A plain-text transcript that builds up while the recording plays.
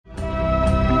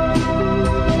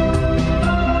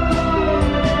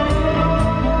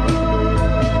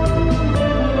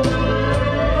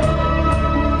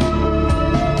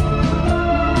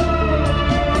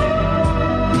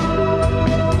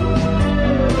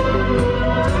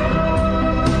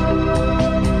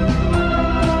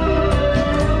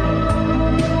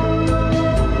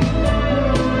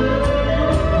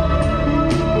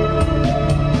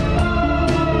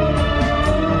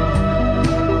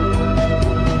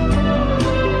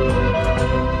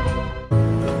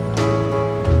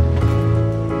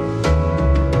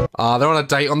Ah, they're on a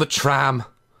date on the tram.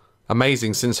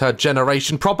 Amazing, since her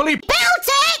generation properly built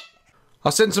it!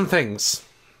 I've seen some things.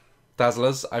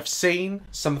 Dazzlers, I've seen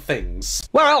some things.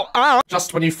 Well,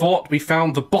 just when you thought we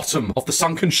found the bottom of the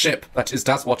sunken ship that is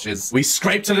Dazwatches, we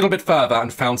scraped a little bit further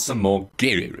and found some more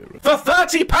gear. For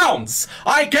 £30,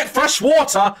 I get fresh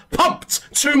water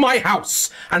pumped to my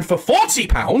house. And for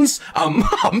 £40 a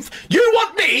month, you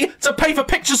want me to pay for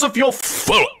pictures of your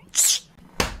foot?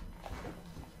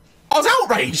 I was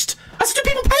outraged. I said, do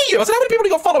people pay you? I said, how many people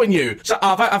you got following you? So,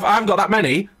 I haven't got that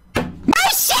many. Oh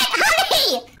shit,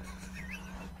 honey!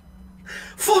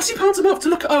 £40 a month to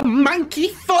look at a manky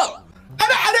foot. And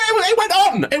it went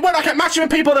on. It went, I kept matching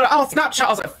with people that are, oh, Snapchat. I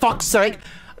was like, fuck's sake. Do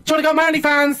you want to go on my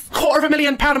OnlyFans?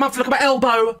 £250,000 a month to look at my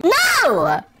elbow.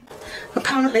 No!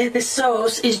 Apparently this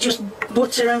sauce is just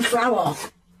butter and flour.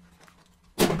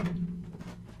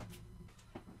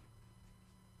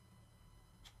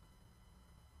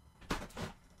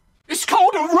 It's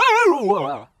called a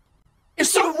roll.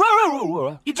 It's a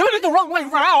roll. You're doing it the wrong way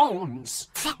round.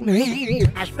 Fuck me.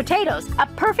 Mashed potatoes, a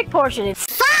perfect portion is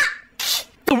Fuck!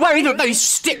 The way that they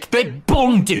stick their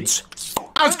bondage.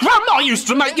 As Grandma used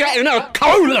to make it in her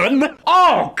colon.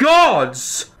 Oh,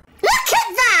 gods. Look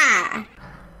at that!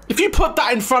 If you put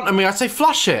that in front of me, I'd say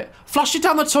flush it. Flush it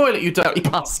down the toilet, you dirty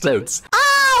bastards.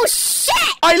 Oh, shit!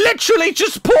 I literally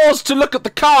just paused to look at the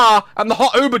car and the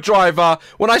hot Uber driver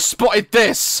when I spotted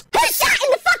this. Who's that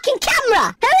in the fucking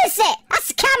camera? Who is it? That's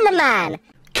the cameraman.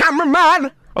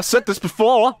 Cameraman! I said this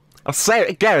before. I'll say it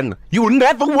again. You will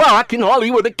never work in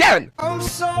Hollywood again. I'm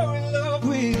so in love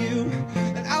with you,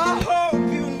 and I hope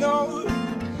you know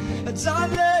that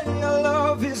darling, our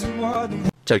love is what.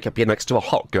 Take up your next to a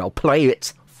hot girl. Play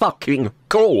it fucking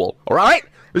cool, alright?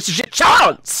 This is your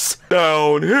chance!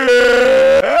 Down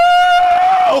here!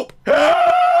 Help!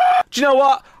 Help! Do you know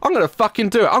what? I'm gonna fucking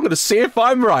do it. I'm gonna see if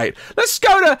I'm right. Let's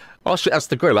go to... Oh shit, that's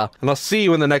the Griller. And I'll see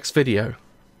you in the next video.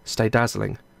 Stay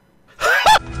dazzling.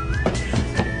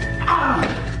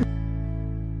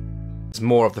 There's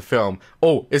more of the film.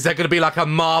 Oh, is there gonna be like a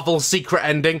Marvel secret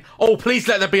ending? Oh, please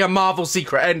let there be a Marvel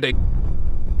secret ending.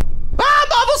 Ah,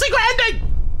 Marvel secret ending!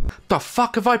 The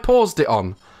fuck have I paused it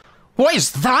on? What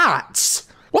is that?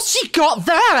 What's she got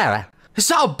there? Is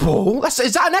that a ball? Is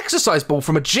that an exercise ball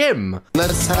from a gym?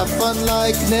 Let's have fun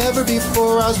like never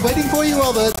before. I was waiting for you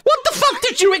all the... What the fuck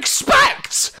did you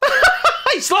expect?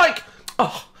 It's like...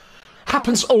 Oh,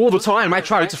 happens all the time. I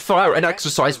try to throw an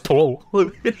exercise ball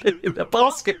in a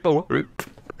basketball hoop.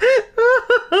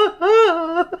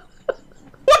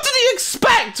 What did he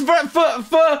expect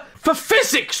for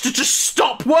physics to just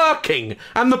stop working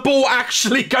and the ball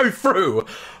actually go through?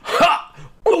 What?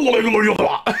 What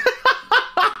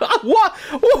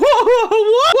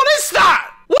is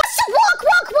that? What's a walk,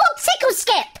 walk, walk, tickle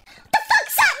skip? The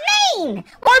fuck's that mean?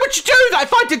 Why would you do that?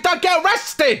 If I did that, get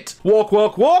arrested. Walk,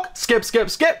 walk, walk, skip, skip,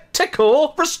 skip,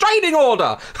 tickle, restraining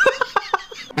order.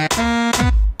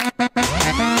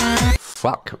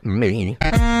 Fuck me.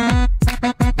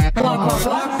 Walk, walk,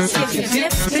 walk, skip, skip,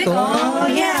 skip, tickle, oh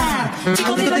yeah.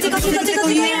 Tickle, tickle, tickle, tickle, tickle, tickle,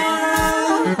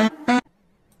 yeah.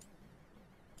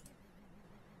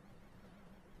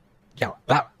 Yeah,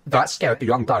 that scared the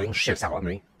young darling shit out of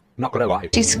me. Not gonna lie.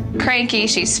 She's cranky,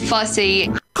 she's fussy.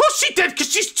 Of course she did,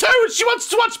 because she's 2 and she wants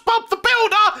to watch Bob the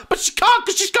Builder, but she can't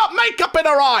because she's got makeup in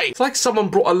her eye. It's like someone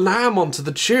brought a lamb onto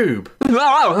the tube. I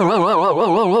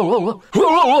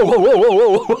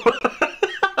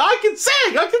can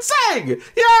sing!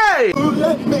 Yay!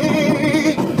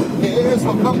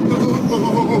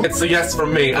 It's a yes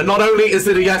from me, and not only is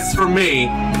it a yes from me,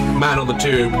 man on the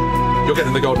tube, you're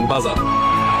getting the golden buzzer.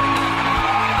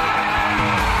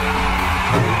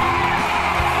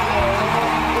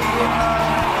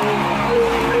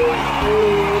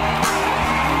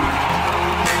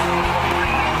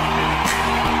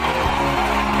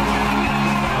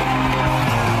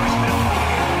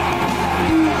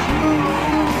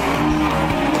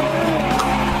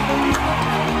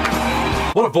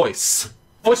 What a voice.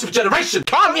 Voice of a generation.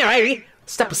 Kanye,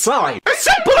 step aside. It's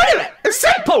simple, isn't it? It's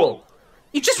simple.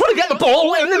 You just want to get the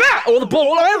ball in the net, or the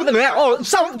ball over the net, or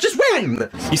so just win.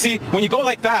 You see, when you go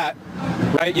like that,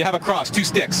 right, you have a cross, 2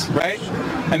 sticks, right?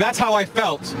 And that's how I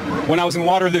felt when I was in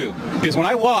Waterloo. Because when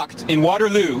I walked in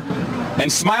Waterloo and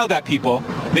smiled at people,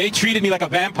 they treated me like a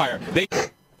vampire. They...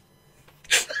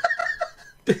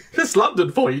 This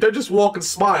London for you. Don't just walk and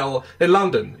smile in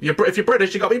London. If you're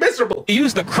British, you gotta be miserable. They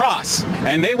used the cross,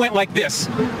 and they went like this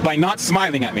by not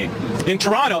smiling at me. In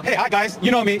Toronto, hey, hi guys,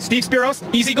 you know me, Steve Spiros,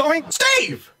 easygoing.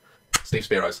 Steve! Steve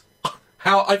Spiros.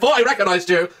 How? I thought I recognised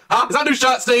you. Huh? Is that a new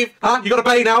shirt, Steve? Huh? You got a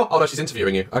bay now? Oh no, she's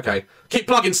interviewing you. Okay. Keep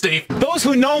plugging, Steve. Those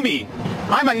who know me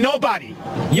I'm a nobody.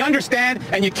 You understand?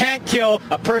 And you can't kill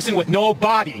a person with no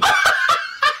body.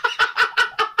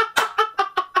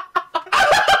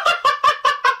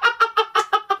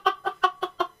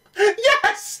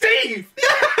 Yes, Steve!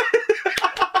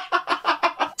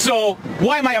 So,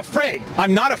 why am I afraid?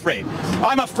 I'm not afraid.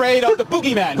 I'm afraid of the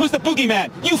boogeyman. Who's the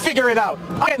boogeyman? You figure it out.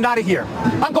 I'm getting out of here.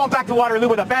 I'm going back to Waterloo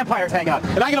where the vampires hang out.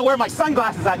 And I'm going to wear my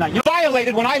sunglasses at night. You're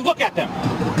violated when I look at them.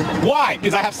 Why?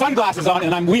 Because I have sunglasses on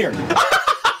and I'm weird.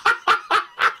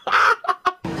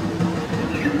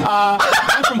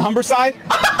 I'm from Humberside.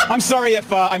 I'm sorry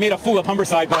if I made a fool of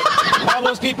Humberside, but all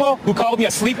those people who called me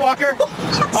a sleepwalker,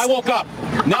 I woke up.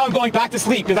 Now I'm going back to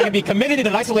sleep because I'm going to be committed in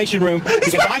an isolation room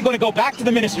because I'm going to go back to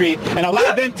the ministry and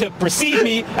allow them to perceive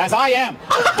me as I am.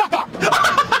 Fuck up!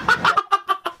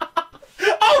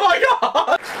 Oh my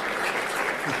god!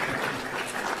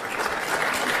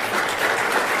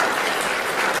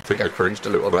 I think I cringed a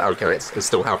little bit. Okay, it's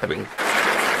still happening.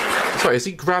 Sorry, is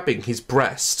he grabbing his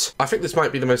breast? I think this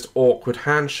might be the most awkward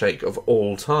handshake of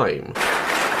all time.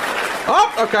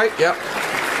 Oh, okay, yep.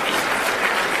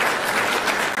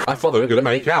 I thought they were gonna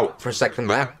make out for a second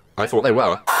there. I thought they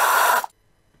were.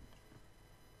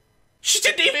 She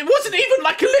didn't even, it wasn't even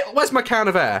like a little, where's my can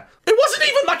of air? It wasn't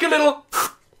even like a little,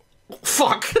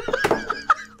 fuck.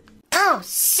 Oh,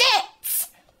 shit!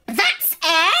 That's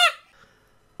air?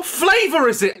 What flavour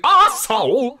is it,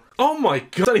 arsehole? Oh my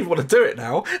god, I don't even want to do it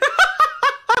now.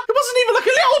 It wasn't even like a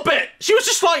little bit. She was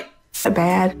just like...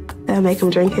 Bad. That'll make him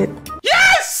drink it.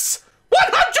 Yes!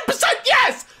 100%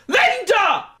 yes!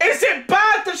 Linda! Is it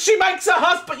bad that she makes her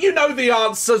husband... You know the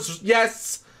answers,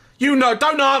 yes. You know,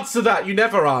 don't answer that. You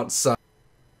never answer.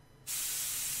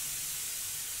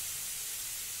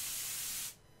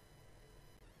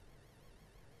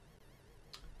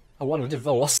 I want a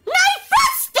divorce. No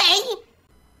frosting!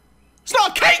 It's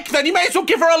not a cake then, you may as well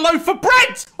give her a loaf of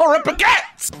bread! Or a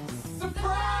baguette!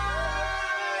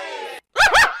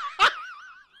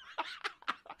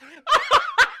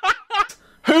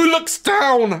 Who looks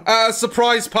down at a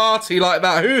surprise party like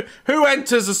that? Who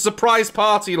enters a surprise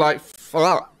party like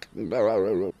fuck?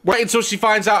 Wait until she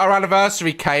finds out her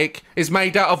anniversary cake is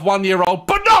made out of 1-year-old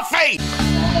banoffee!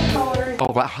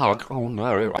 Oh, that hug. Oh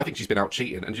no. I think she's been out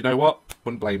cheating, and you know what?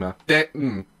 Wouldn't blame her.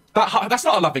 That's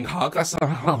not a loving hug, that's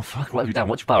Oh, fuck, what have you done?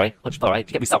 What's your worry? What's your worry? Did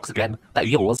you get me socks again? They're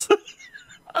yours.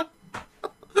 How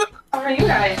are you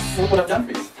guys? Look what I've done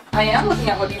for you. I am looking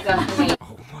at what you've done for me.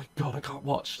 Oh my god, I can't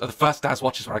watch. The first Daz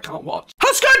watches where I can't watch.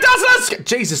 Let's go, Dazzlers!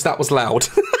 Jesus, that was loud.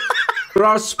 There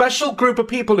are a special group of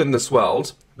people in this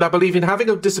world that believe in having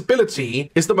a disability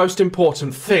is the most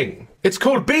important thing. It's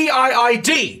called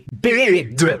BIID.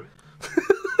 BIID.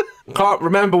 Can't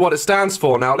remember what it stands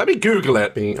for now. Let me Google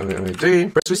it.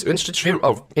 BIID. British Institute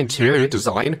of Interior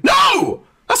Design. No!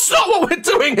 That's not what we're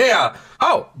doing here!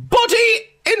 Oh, Body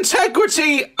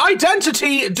Integrity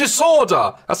Identity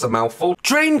Disorder. That's a mouthful.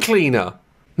 Drain cleaner.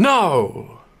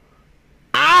 No.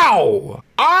 Ow!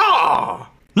 Ah!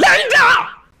 Linda!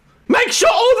 Make sure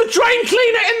all the drain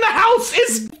cleaner in the house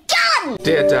is done!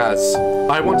 Dear Daz,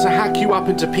 I want to hack you up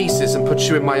into pieces and put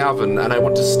you in my oven, and I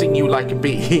want to sting you like a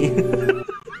bee.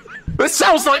 This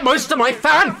sounds like most of my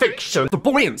fan fiction. The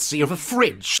buoyancy of a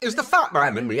fridge. Is the fat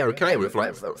man in me okay with,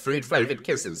 like, food-flavoured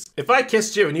kisses? If I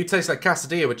kissed you and you taste like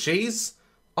quesadilla with cheese,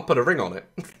 I'll put a ring on it.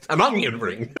 An onion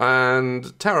ring.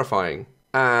 And terrifying.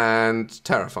 And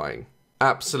terrifying.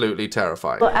 Absolutely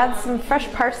terrifying. We'll add some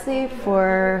fresh parsley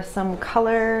for some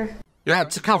color. You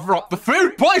had to cover up the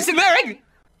food poisoning!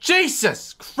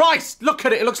 Jesus Christ, look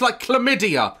at it. It looks like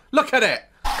chlamydia. Look at it.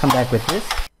 Come back with this.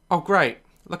 Oh, great.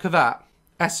 Look at that.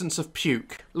 Essence of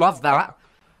puke. Love that.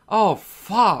 Oh,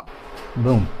 fuck.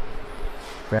 Boom.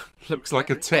 Looks like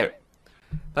a tit.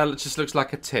 That just looks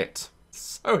like a tit.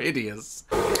 So hideous.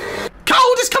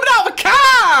 Cold is coming out of a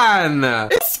can!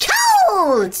 It's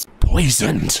cold!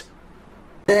 Poisoned.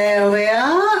 There we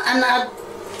are, and I'll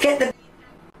get the...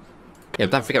 Yeah,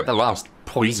 don't forget the last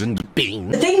poisoned bean.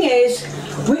 The thing is,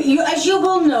 as you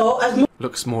will know,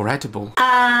 Looks more edible.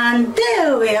 and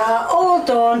there we are, all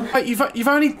done. Wait, you've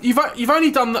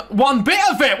only done one bit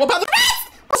of it. What about the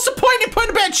rest? What's the point in putting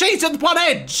a bit of cheese at one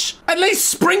edge? At least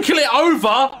sprinkle it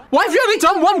over. Why have you only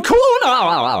done one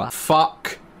corner?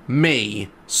 Fuck me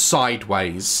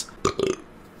sideways.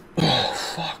 Oh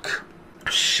fuck.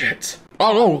 Shit.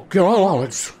 Oh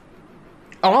god.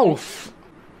 Oh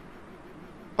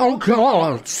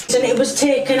god. And it was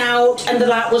taken out, and the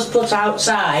light was put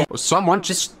outside. Someone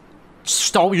just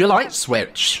stole your light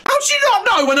switch. How do you not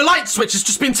know when a light switch has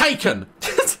just been taken?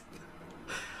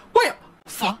 Wait.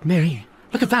 Fuck me.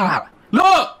 Look at that.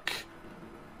 Look!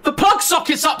 The plug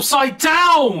socket's upside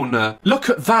down! Look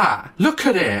at that. Look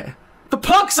at it. The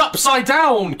plug's upside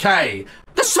down, Kay.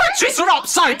 The switches are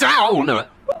upside down.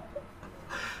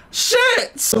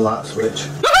 Shit. The light switch.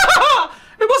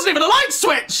 It wasn't even a light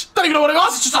switch. Don't even know what it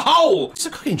was. It's just a hole. It's a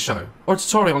cooking show or a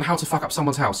tutorial on how to fuck up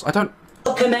someone's house. I don't.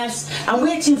 Look a mess. I'm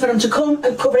waiting for them to come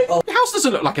and cover it up. Your house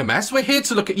doesn't look like a mess. We're here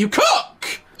to look at you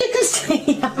cook. You can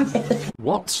see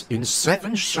What in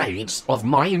 7 shades of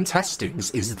my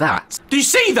intestines is that? Do you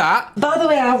see that? By the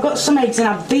way, I've got some eggs and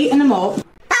I've beaten them up.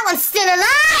 That one's still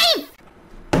alive!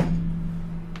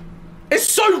 It's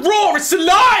so raw. It's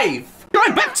alive.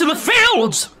 Going back to the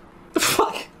fields! The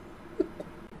fuck?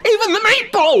 Even the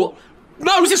meatball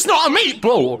knows it's not a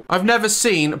meatball! I've never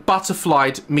seen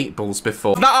butterflied meatballs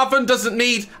before. That oven doesn't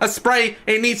need a spray.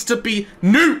 It needs to be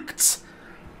nuked.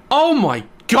 Oh my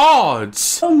god.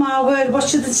 Oh my word,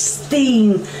 watch the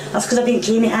steam. That's because I didn't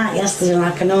clean it out yesterday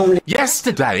like I normally.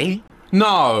 Yesterday?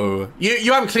 No,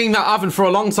 you haven't cleaned that oven for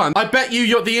a long time. I bet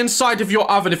you the inside of your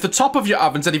oven, if the top of your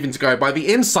oven's anything to go by,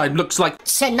 the inside looks like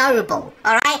Chernobyl,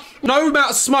 alright? no amount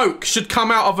of smoke should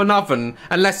come out of an oven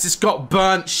unless it's got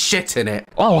burnt shit in it.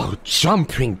 Oh,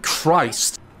 jumping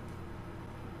Christ.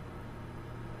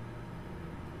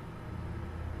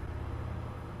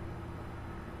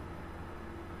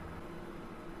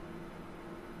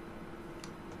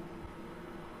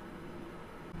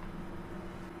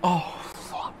 Oh,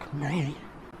 fuck me.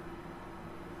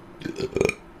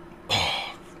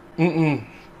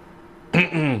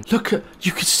 Look at,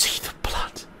 you can see the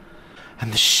blood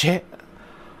and the shit.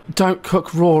 Don't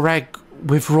cook raw egg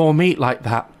with raw meat like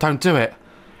that. Don't do it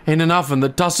in an oven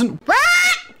that doesn't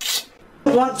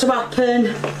Want to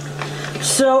happen.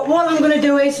 So what I'm going to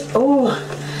do is, throw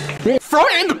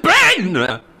it in the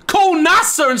bin. Call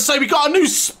NASA and say we got a new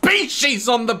species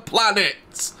on the planet.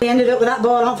 I ended up with that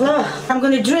ball on floor. I'm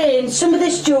going to drain some of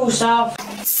this juice off.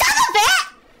 Some of it!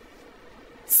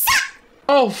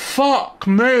 Oh, fuck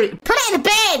me. Put it in the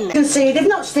bin! You can see they've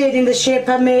not stayed in the shape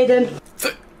I made them.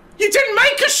 You didn't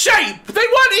make a shape! They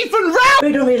weren't even round!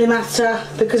 It don't really matter,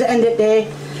 because at the end of the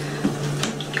day,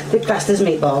 they're classed as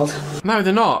meatballs. No,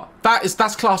 they're not.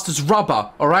 That's classed as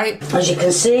rubber, alright? As you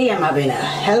can see, I'm having a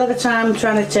hell of a time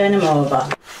trying to turn them over.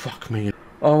 Fuck me.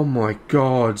 Oh my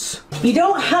god. You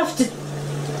don't have to...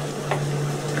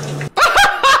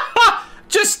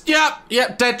 Just,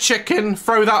 yep, dead chicken.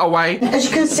 Throw that away. As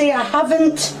you can see, I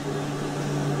haven't...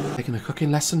 Taking a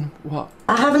cooking lesson? What?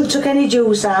 I haven't took any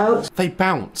juice out. They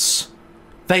bounce.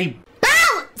 They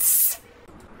Bounce!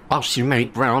 Oh, she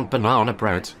made brown banana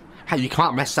bread. Hey, you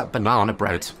can't mess up banana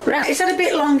bread. Right, it's had a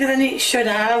bit longer than it should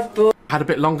have, but... had a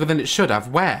bit longer than it should have.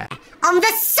 Where? On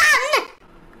the sun!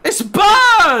 It's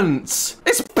burnt!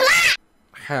 It's black!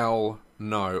 Hell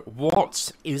no.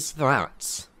 What is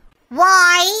that?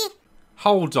 Why?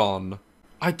 Hold on.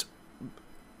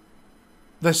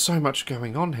 There's so much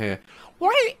going on here.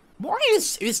 Why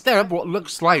is there what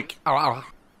looks like,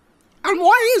 and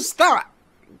why is that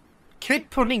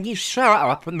kid putting his shirt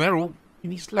up and they're all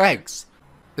in his legs?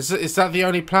 Is that the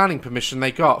only planning permission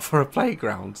they got for a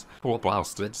playground? Poor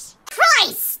bastards.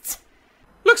 Christ!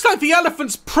 Looks like the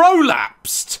elephant's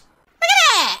prolapsed! Look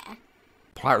at it!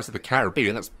 Pirates of the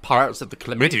Caribbean, that's Pirates of the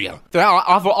Chlamydia. There are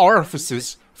other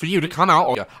orifices for you to come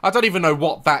out of. I don't even know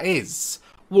what that is.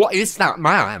 What is that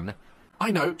man?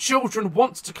 I know, children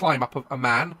want to climb up a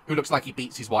man who looks like he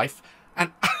beats his wife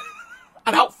and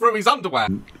and out through his underwear.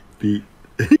 Why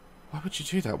would you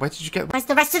do that? Where did you get... Where's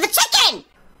the rest of the chicken?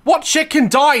 What chicken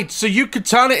died so you could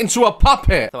turn it into a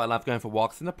puppet? So I love going for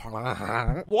walks in the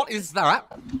park. What is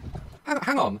that?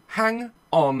 Hang on. Hang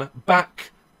on.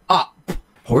 Back up.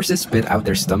 Horses spit out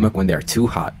their stomach when they're too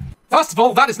hot. First of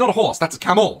all, that is not a horse. That's a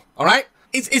camel. All right?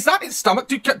 Is that its stomach?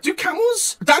 Do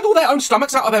camels dangle their own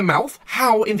stomachs out of their mouth?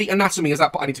 How in the anatomy is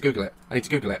that? I need to Google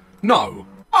it. No.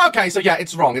 Okay, so yeah,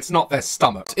 it's wrong. It's not their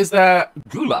stomach. Is there...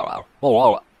 Drula.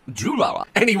 Oh, Drula.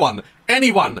 Anyone,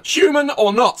 human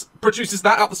or not, produces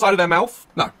that out the side of their mouth?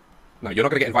 No, you're not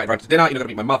going to get invited round to dinner, you're not going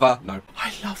to meet my mother, no.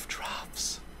 I love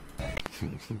giraffes.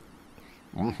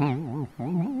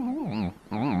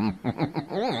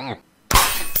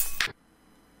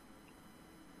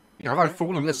 Have I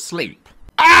fallen asleep?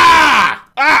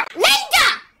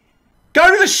 Linda!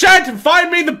 Go to the shed and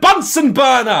find me the Bunsen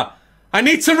burner! I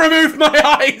need to remove my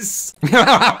eyes!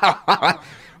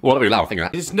 What are we laughing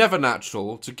at? It's never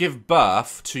natural to give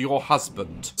birth to your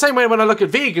husband. Same way when I look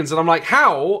at vegans and I'm like,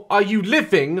 how are you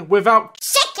living without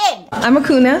Chicken! I'm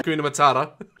Akuna. Hakuna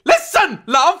Matata? Listen,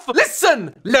 love!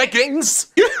 Listen,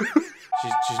 leggings!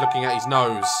 she's looking at his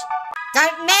nose.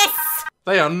 Don't miss!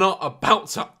 They are not about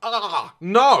to...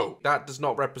 no! That does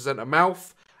not represent a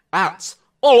mouth at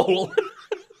all.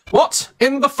 What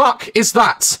in the fuck is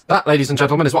that? That, ladies and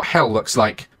gentlemen, is what hell looks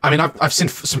like. I mean, I've seen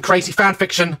some crazy fan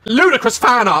fiction, ludicrous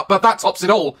fan art, but that tops it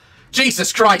all.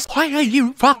 Jesus Christ. Why are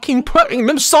you fucking putting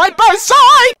them side by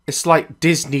side? It's like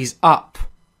Disney's Up,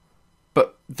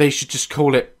 but they should just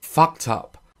call it Fucked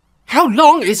Up. How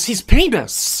long is his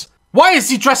penis? Why is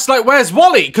he dressed like Where's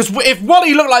Wally? Because if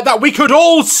Wally looked like that, we could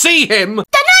all see him.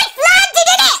 The knife landed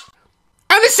in it!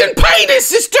 And this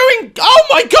penis is doing... Oh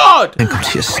my god! Den kom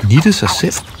til at snitte sig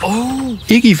selv.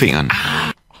 Ikke i fingeren.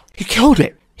 He killed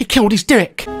it. He killed his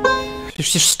dick.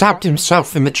 He's just stabbed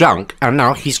himself in the junk, and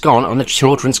now he's gone on a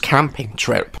children's camping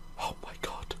trip. Oh my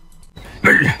god.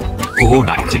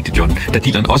 Nej, tænkte John, da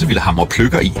dealeren også ville hamre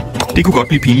pløkker i. Det kunne godt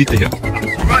blive pinligt, det her.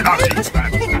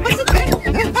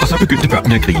 Og så begyndte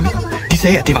børnene at grine. De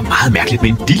sagde, at det var meget mærkeligt med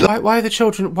en dealer. Why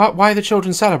are the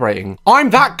children celebrating? I'm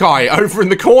that guy over in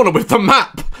the corner with the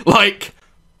map. Like...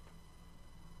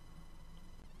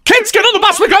 Kids, get on the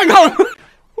bus, we're going home!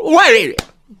 Wait!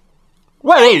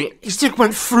 Wait! His dick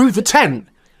went through the tent.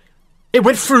 It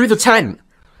went through the tent.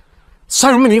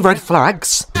 So many red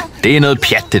flags. Det noget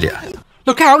pjat, det der.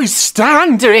 Look how he's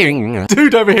standing!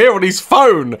 Dude over here on his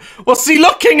phone! What's he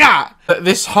looking at?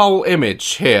 This whole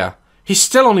image here. He's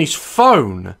still on his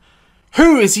phone.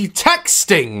 Who is he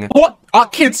texting? What are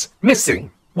kids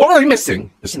missing? What are they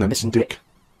missing? They're missing dick.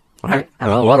 Right?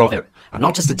 And a lot of it. And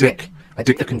not just a dick. A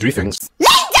dick that can do things.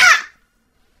 Linda!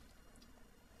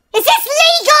 Is this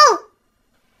legal?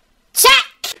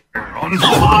 Check!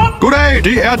 Goddag,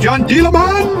 det er John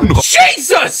Dillermand!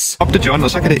 Jesus! Råbte John,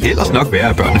 og så kan det ellers nok være,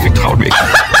 at børnene fik travlt væk.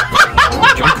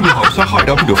 John kunne hoppe så højt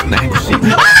op i luften, at han kunne se.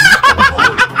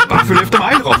 Bare følg efter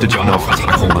mig, råbte John op fra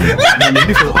trækronerne. Han havde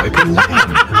nemlig fået øje på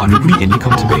lejren, og nu kunne de endelig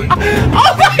komme tilbage.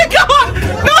 Oh my god!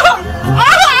 No!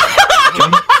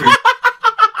 John følte...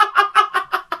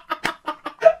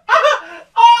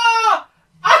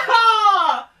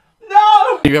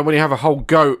 When you have a whole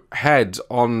goat head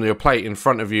on your plate in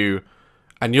front of you,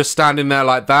 and you're standing there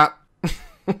like that.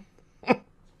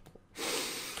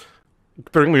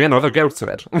 Bring me another goat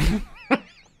head.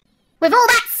 With all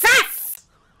that sass!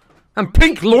 And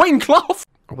pink loincloth!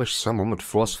 I wish someone would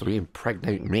forcefully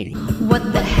impregnate me.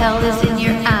 What the hell is in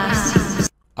your ass?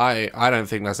 I don't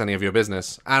think that's any of your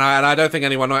business. And I don't think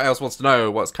anyone else wants to know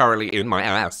what's currently in my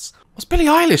ass. What's Billie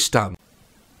Eilish done?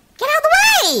 Get out of the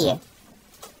way!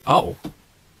 Oh.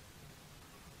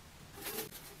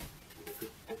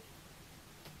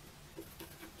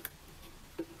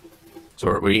 So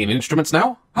are we eating instruments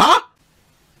now? Huh?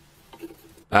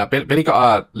 Billy got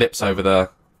our lips over the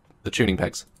tuning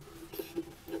pegs.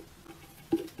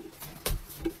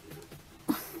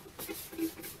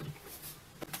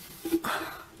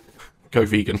 Go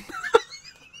vegan.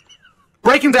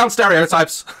 Breaking down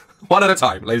stereotypes. One at a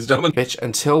time, ladies and gentlemen. Bitch,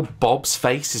 until Bob's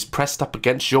face is pressed up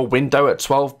against your window at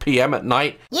 12 PM at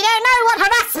night. You don't know what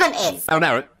harassment is! Oh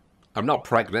no, I'm not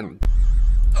pregnant.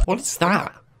 What is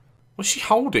that? What's she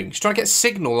holding? She's trying to get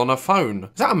signal on her phone. Is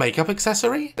that a makeup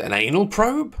accessory? An anal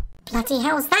probe? Bloody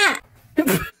hell's that?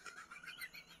 That's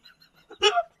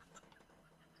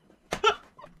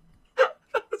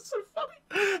so funny.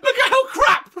 Look at how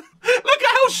crap! Look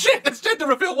at how shit this gender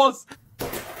reveal was!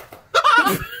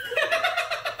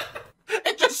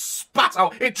 It just spat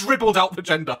out. It dribbled out the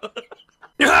gender.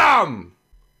 Ahem!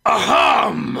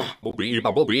 Ahem!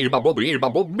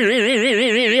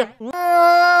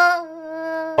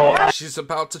 She's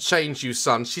about to change you,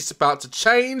 son. She's about to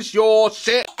change your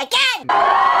shit. Again!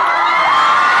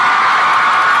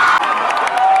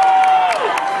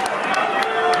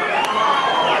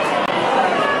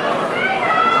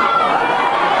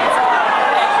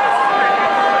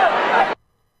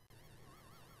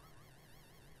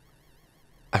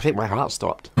 I think my heart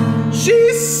stopped.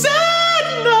 She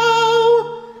said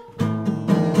no.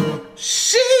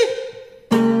 She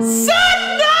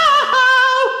said no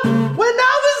when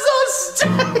I was on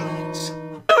stage.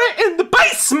 Do it in the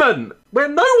basement where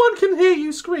no one can hear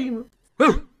you scream.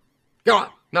 Go on.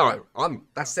 No,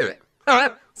 that's it.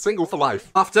 Alright, single for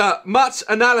life. After much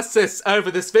analysis over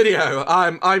this video,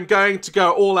 I'm going to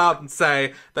go all out and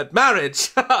say that marriage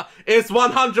is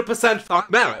 100%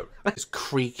 marrow. It's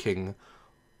creaking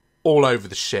all over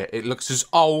the shit. It looks as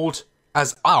old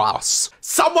as us.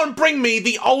 Someone bring me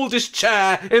the oldest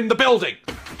chair in the building.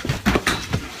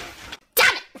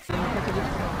 Damn it!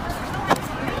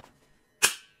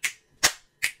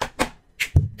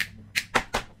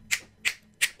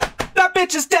 That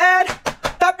bitch is dead.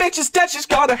 That bitch is dead. She's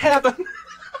gone to heaven.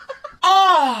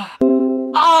 I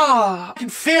can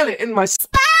feel it in my spine.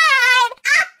 Ah,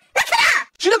 look at her!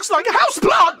 She looks like a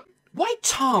houseplant. Why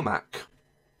tarmac?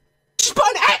 She's put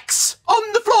an X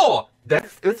on the floor.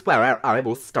 This is where I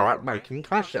will start making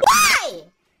questions. Why?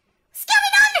 What's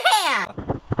going on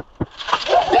here?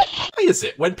 Why is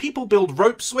it when people build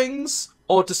rope swings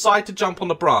or decide to jump on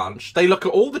a branch, they look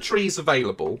at all the trees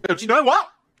available? Do you know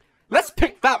what? Let's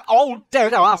pick that old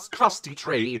dead-ass crusty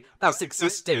tree that's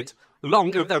existed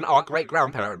longer than our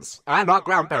great-grandparents and our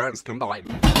grandparents combined.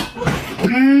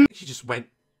 She just went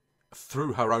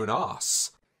through her own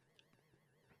ass.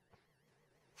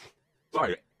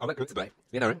 Sorry, I'm not good today.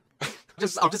 You know, I'm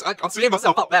seeing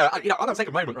myself up there. I'm gonna take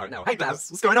a moment right now. Hey,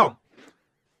 Daz, what's going on?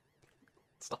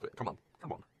 Stop it! Come on.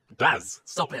 Daz,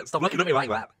 stop it! Stop looking at me like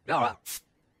that. All right.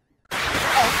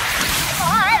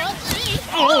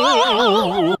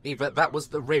 Either that was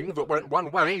the ring that went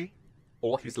one way,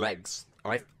 or his legs.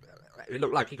 It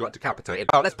looked like he got decapitated.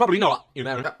 Oh, that's probably not, you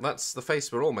know. Yep, that's the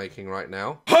face we're all making right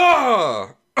now.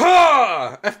 Ha!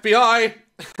 Ha! FBI!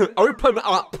 Open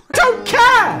up! Don't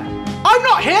care! I'm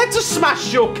not here to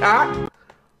smash your cat!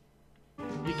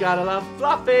 You gotta love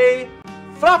Fluffy!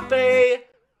 Fluffy!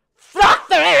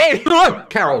 Fluffy!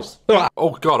 Carols!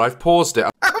 Oh god, I've paused it.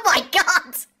 Oh my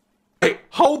god! Hey,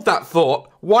 hold that thought.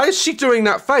 Why is she doing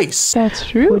that face? That's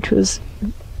true. Which was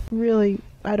really,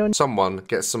 Someone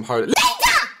get some holy— Linda!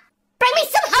 Bring me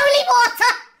some holy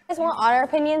water! You guys want our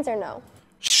opinions or no?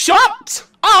 Shut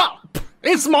up!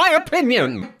 It's my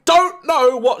opinion! Don't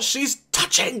know what she's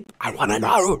touching! I wanna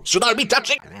know! Should I be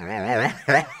touching?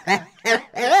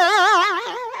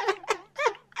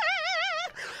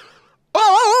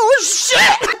 Oh,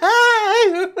 shit!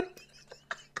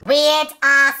 Weird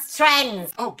ass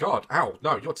trends. Oh god, ow.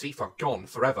 No, your teeth are gone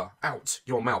forever. Out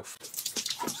your mouth.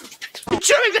 I'm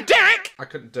chewing the dick! I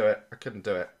couldn't do it.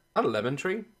 A lemon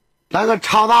tree? For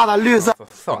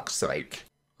fuck's sake.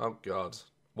 Oh god.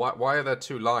 Why are there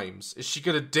two limes? Is she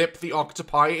gonna dip the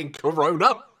octopi in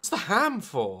Corona? What's the ham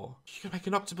for? You can make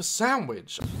an octopus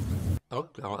sandwich. Oh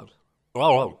god.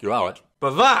 Oh god.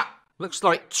 But that looks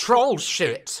like troll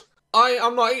shit.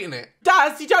 I'm not eating it.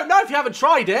 Daz, you don't know if you haven't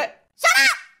tried it. Shut up!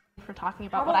 For talking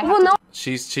about what I have to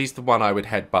She's the one I would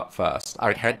headbutt first. I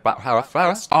would headbutt her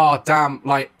first. Oh damn,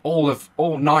 like all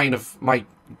 9 of my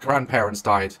grandparents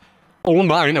died. All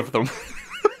 9 of them.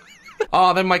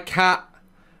 Oh, then my cat,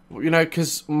 you know,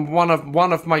 because one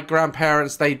of my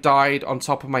grandparents, they died on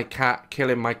top of my cat,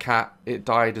 killing my cat. It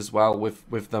died as well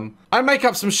with them. I make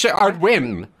up some shit. I'd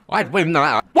win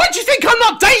that. Why do you think I'm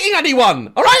not dating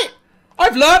anyone? All right,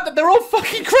 I've learned that they're all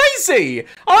fucking crazy.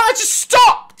 All right, I just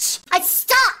stopped. I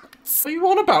stopped. What are you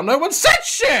on about? No one said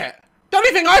shit. The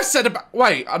only thing I've said about—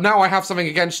 wait, now I have something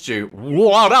against you.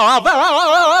 What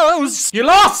are those? You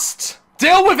lost.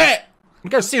 Deal with it.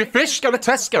 Go see a fish, go to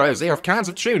Tesco's, they have cans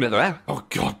of tuna there. Oh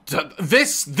god,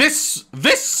 this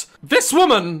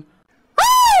woman.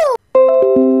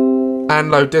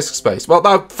 And low disk space. Well,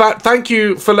 no, thank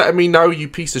you for letting me know, you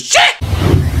piece of shit.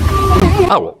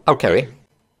 Oh, okay.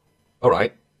 All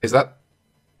right, is that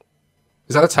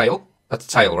a tail? That's a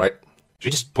tail, right? She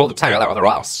just pulled the tail out of her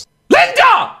ass.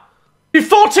 Linda! You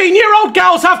 14-year-old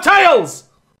girls have tails!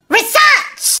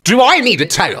 Research! Do I need a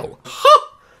tail?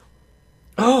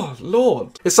 Oh,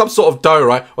 Lord. It's some sort of dough,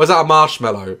 right? Or is that a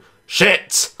marshmallow?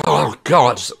 Shit! Oh,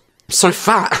 God. I'm so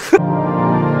fat.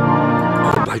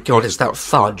 Oh, my God, is that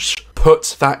fudge?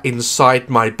 Put that inside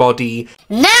my body.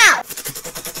 Now!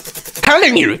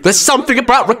 Telling you, there's something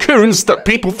about raccoons that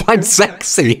people find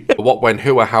sexy. What, when,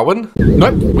 who, or howen?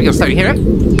 Nope, we're gonna stay here.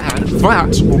 And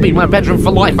that will be my bedroom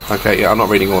for life. Okay, yeah, I'm not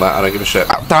reading all that. I don't give a shit.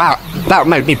 That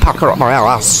made me pucker up my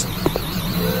ass.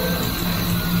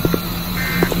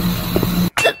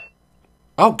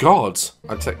 Oh, God.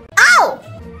 I'd take— Ow!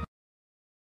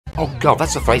 Oh, God,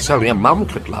 that's a face only a mum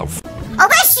could love. Oh,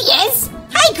 there she is!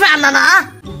 Hey,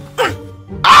 Grandmama!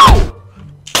 Ow!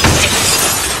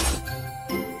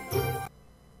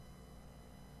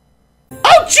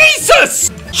 Oh,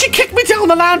 Jesus! She kicked me down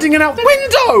the landing and out the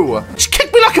window! She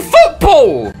kicked me like a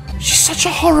football! She's such a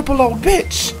horrible old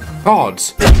bitch. God.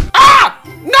 Ah!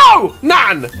 No!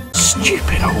 Nan!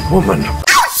 Stupid old woman.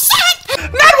 Oh, shit!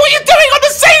 Nan, what are you doing on the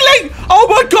ceiling? Oh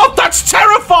my god, that's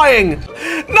terrifying!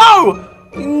 No!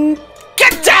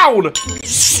 Get down!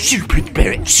 Stupid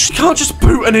bitch. You can't just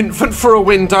boot an infant through a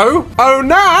window. Oh,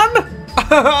 Nan!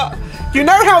 You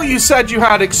know how you said you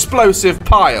had explosive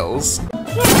piles?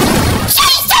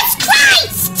 Jesus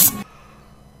Christ!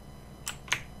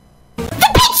 The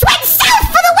bitch went south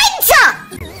for the winter!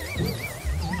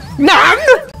 Nan?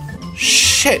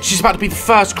 Shit, she's about to be the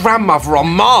first grandmother on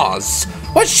Mars.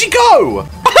 Where'd she go?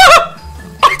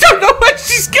 I don't know where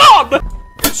she's gone!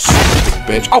 Stupid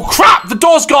bitch. Oh crap, the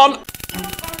door's gone!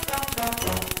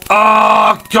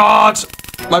 Oh god!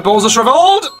 My balls are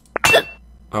shriveled!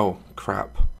 Oh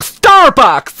crap.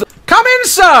 Starbucks! Come in,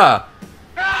 sir!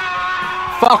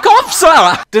 Fuck off,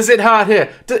 sir! Does it hurt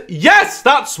here? Yes,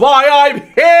 that's why I'm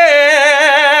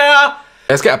here!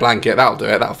 Let's get a blanket, that'll do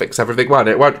it, that'll fix everything, won't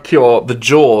it? It won't cure the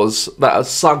jaws that are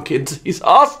sunk into his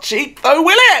arse cheek, though,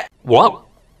 will it? What?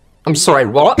 I'm sorry,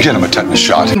 what? Get him a tetanus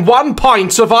shot. 1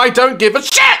 pint of I don't give a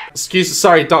shit!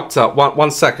 Sorry, doctor, one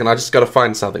second, I just gotta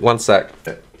find something, 1 sec.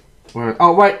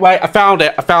 Oh, wait, I found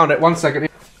it, 1 second.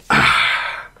 I'm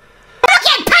not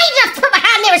getting paid enough to put my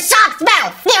hand near a shark's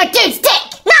mouth, near a dude's dick,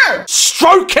 no!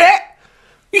 Stroke it?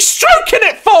 You stroking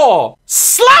it for?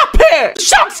 Slap it! The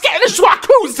shark's getting a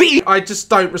jacuzzi! I just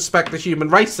don't respect the human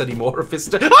race anymore if it's...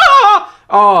 Ah!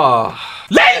 Oh.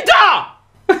 Linda!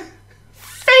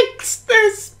 Fix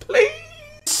this, please!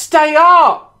 Stay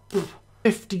up!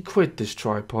 50 quid this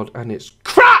tripod and it's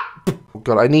crap! Oh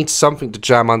god, I need something to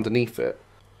jam underneath it.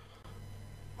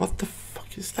 What the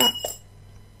fuck is that?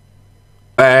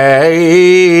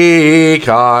 Fake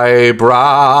eyebrow.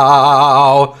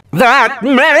 That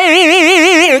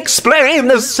may explain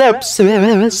the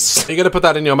sepsis. Are you gonna put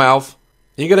that in your mouth?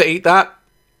 Are you gonna eat that?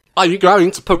 Are you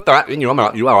going to put that in your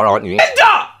mouth? You are, aren't you?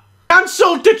 Linda!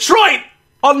 Cancel Detroit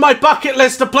on my bucket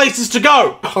list of places to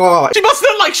go. Oh. She must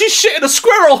look like she's shitting a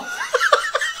squirrel.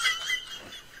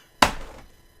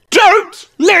 Don't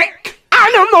lick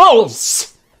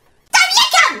animals. Don't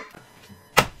lick 'em!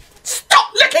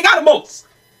 Stop licking animals.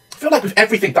 I feel like with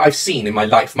everything that I've seen in my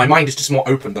life, my mind is just more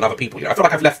open than other people. You know? I feel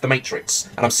like I've left the Matrix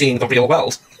and I'm seeing the real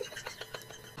world.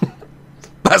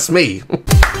 That's me.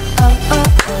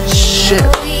 Shit.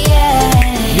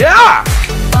 Yeah!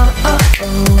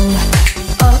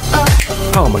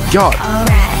 Oh my god.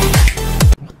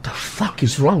 What the fuck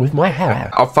is wrong with my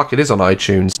hair? Oh fuck, it is on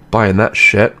iTunes. Buying that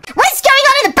shit. What's going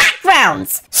on in the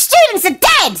backgrounds? Students are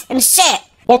dead and shit.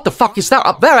 What the fuck is that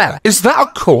up there? Is that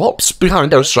a corpse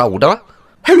behind her shoulder?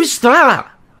 Who's that?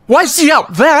 Why is he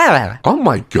up there? Oh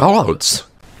my god.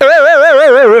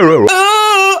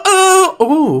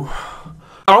 Ooh.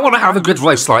 I want to have a good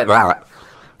voice like that.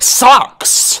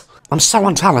 Sucks. I'm so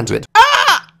untalented.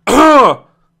 And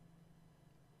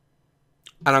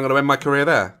I'm gonna end my career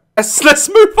there. Let's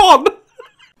move on.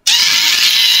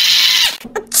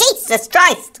 Jesus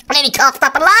Christ. I nearly coughed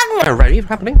up a lung. A rave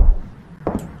happening?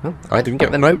 Oh, I didn't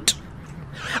get the note.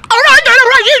 Alright,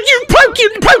 you poke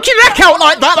your neck out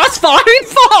like that, that's fine,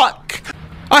 fuck!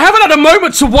 I haven't had a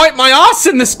moment to wipe my ass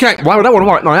in this game. Why would I want to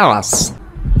wipe my ass?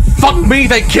 Fuck me,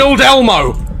 they killed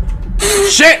Elmo.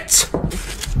 Shit.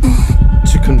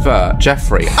 To convert,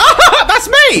 Jeffrey. Ah, that's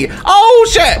me! Oh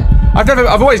shit!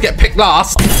 I've always get picked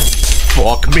last.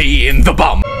 Fuck me in the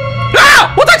bum.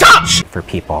 Ah! What'd I touch? For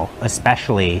people,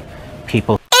 especially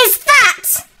people. Is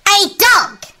that a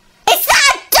dog? Is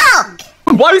that a dog?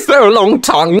 Why is there a long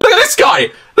tongue? Look at this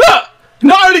guy! Look!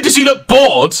 Not only does he look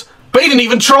bored, but he didn't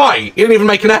even try. He didn't even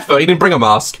make an effort. He didn't bring a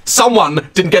mask. Someone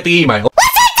didn't get the email.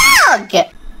 What's a dog?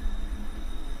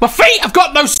 My feet have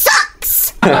got no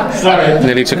socks! Sorry.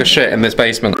 Nearly took a shit in this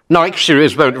basement. Nike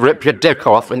shoes won't rip your dick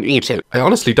off and eat it. I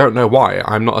honestly don't know why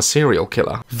I'm not a serial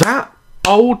killer. That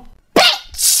old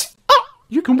bitch! Oh,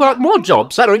 you can work more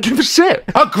jobs. I don't give a shit.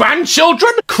 Her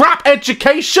grandchildren? Crap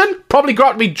education? Probably grew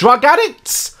up to be drug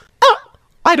addicts?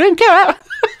 I don't care.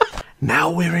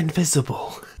 Now we're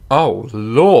invisible. Oh,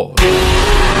 Lord.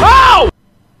 Oh!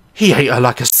 He ate her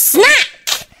like a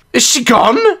snack! Is she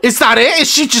gone? Is that it?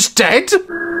 Is she just dead?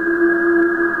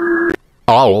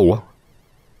 Oh.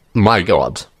 My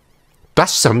god.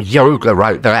 That's some yoga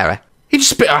right there. He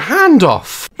just bit her hand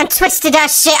off. And twisted her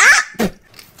shit up!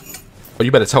 Well,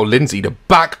 you better tell Lindsay to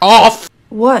back off!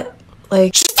 What?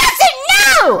 Like... She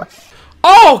doesn't know!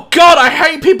 Oh god, I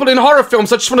hate people in horror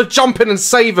films. I just want to jump in and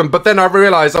save them, but then I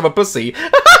realise I'm a pussy. 2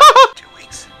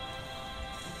 weeks.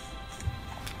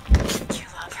 You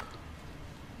love her.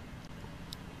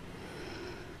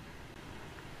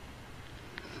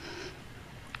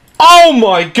 Oh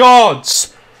my god!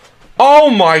 Oh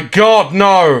my god,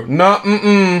 no. No,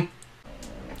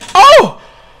 Oh!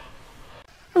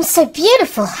 I'm so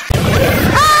beautiful.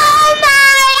 Oh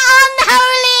my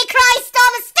unholy Christ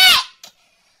on a stick!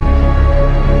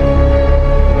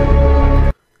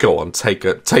 Go on, take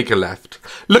a left.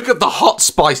 Look at the hot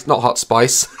spice, not hot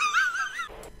spice.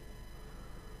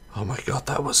 Oh my god,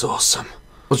 that was awesome.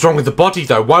 What's wrong with the body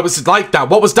though? Why was it like that?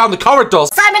 What was down the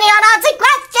corridors? So many unanswered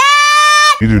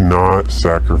questions! You do not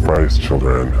sacrifice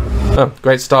children. Oh,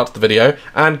 great start to the video,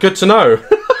 and good to know.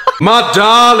 My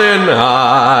darling,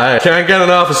 I can't get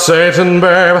enough of Satan,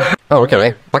 babe. Oh,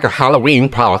 okay. Like a Halloween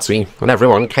party, when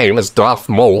everyone came as Darth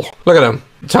Maul. Look at them.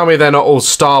 Tell me they're not all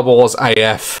Star Wars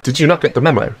AF. Did you not get the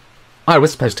memo? I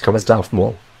was supposed to come as Darth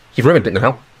Maul. You've ruined it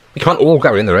now. We can't all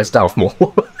go in there as Darth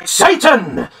Maul.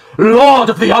 Satan, Lord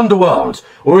of the Underworld,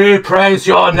 we praise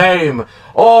your name.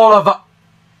 All of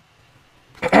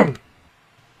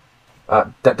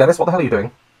Dennis, what the hell are you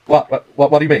doing? What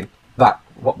do you mean? That.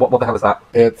 What the hell is that?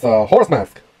 It's a horse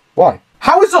mask. Why?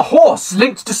 How is a horse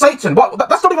linked to Satan? What?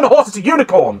 That's not even a horse, it's a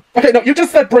unicorn. Okay, no, you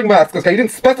just said bring masks, okay? You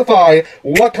didn't specify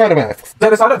what kind of masks.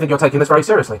 Dennis, I don't think you're taking this very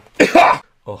seriously. Like,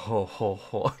 what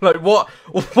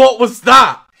was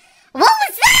that? What was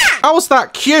that? How was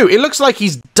that cute? It looks like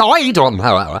he's died on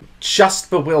her.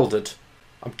 Just bewildered.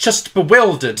 I'm just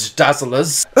bewildered,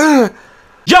 Dazzlers.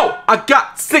 Yo, I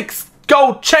got 6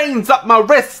 gold chains up my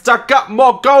wrist. I got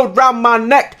more gold round my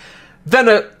neck than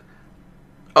a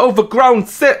overgrown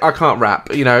sit. I can't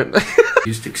rap, you know.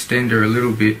 Just extend her a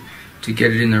little bit to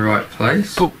get it in the right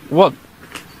place. But what?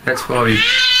 That's why we be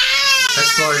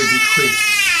quick.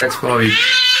 That's why we be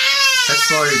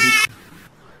quick.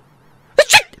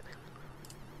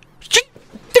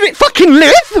 Did it fucking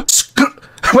live?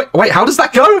 Wait, how does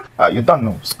that go? You don't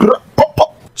know. Scrap pop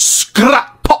pop.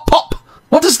 Scrap pop pop.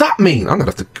 What does that mean? I'm gonna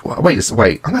have to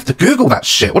wait. I'm gonna have to Google that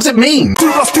shit. What does it mean?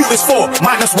 2 + 2 is 4.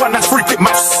 -1, that's 3 quick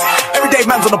maths. Everyday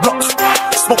man's on the block.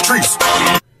 Smoke trees.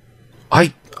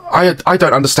 I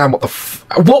don't understand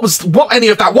what any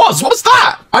of that was. What was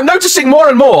that? I'm noticing more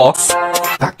and more.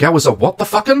 That girl was a what the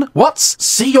fucking? What?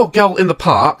 See your girl in the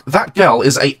park. That girl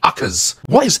is a uckers.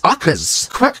 What is uckers?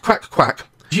 Quack, quack, quack.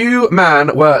 You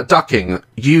man were ducking.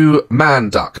 You man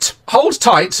ducked. Hold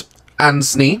tight,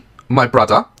 Ansney, my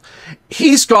brother.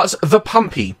 He's got the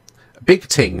pumpy big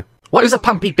ting. What is a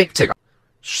pumpy big ting?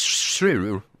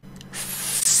 Shrew.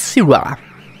 Sewer.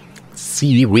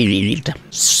 Seaweed.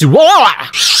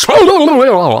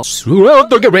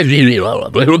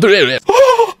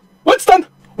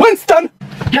 Winston!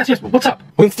 Yes, what's up?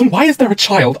 Winston, why is there a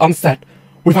child on set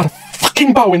without a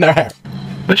fucking bow in their hair?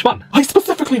 Which one? I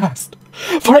specifically asked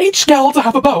for each girl to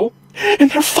have a bow in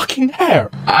their fucking hair.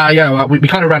 Yeah, we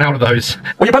kind of ran out of those.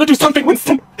 Well, you better do something,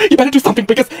 Winston. You better do something,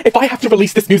 because if I have to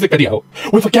release this music video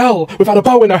with a girl without a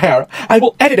bow in her hair, I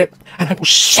will edit it and I will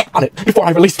shit on it before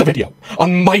I release the video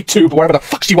on my tube or wherever the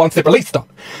fuck she wants it released on.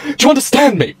 Do you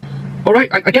understand me? Alright,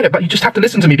 I get it, but you just have to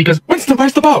listen to me because... Winston,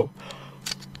 where's the bow?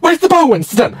 Where's the bow,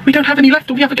 Winston? We don't have any left.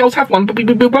 All the other girls have one, but we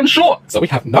run short. So we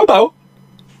have no bow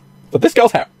for this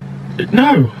girl's hair.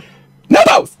 No. No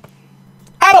bows!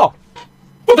 At all!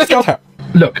 For this girl's hair.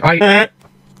 Look, Are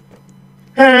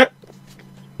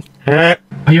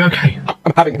you okay?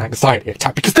 I'm having an anxiety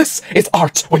attack because this is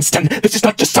art, Winston. This is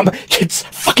not just some kids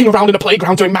fucking around in a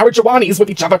playground doing marijuanas with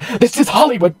each other. This is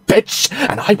Hollywood, bitch!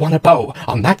 And I want a bow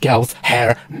on that girl's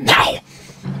hair now.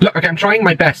 Look, okay, I'm trying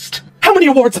my best. How many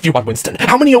awards have you won, Winston?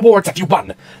 How many awards have you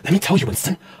won? Let me tell you,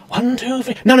 Winston. 1, 2,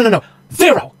 3... No.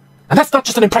 0! And that's not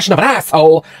just an impression of an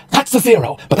asshole. That's a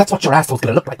 0. But that's what your asshole's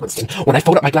gonna look like, Winston, when I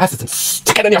fold up my glasses and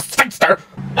stick it in your sphincter.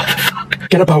 What the fuck?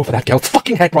 Get a bow for that girl's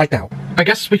fucking head right now. I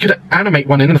guess we could animate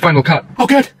one in the final cut. Oh,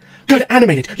 good. Good,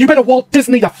 animated. You better Walt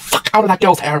Disney the fuck out of that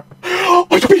girl's hair. Or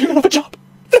you'll be doing another job.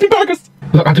 Flipping burgers.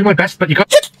 Look, I'll do my best, but you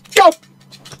got... Go!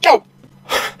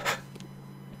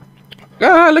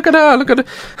 Look at her, look at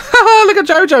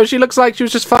Jojo. She looks like she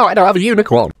was just fighting out of a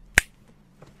unicorn.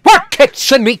 What?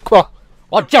 It's an equal.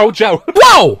 Or Jojo.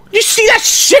 Whoa! You see that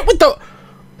shit with the...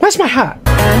 Where's my hat?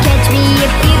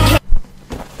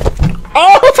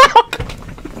 Oh, fuck!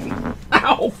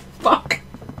 Ow, fuck.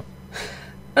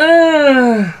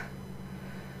 Oh,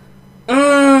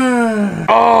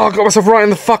 I got myself right in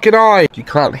the fucking eye. You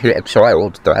can't hit a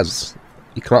child, Daz.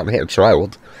 You can't hit a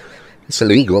child. It's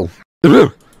illegal.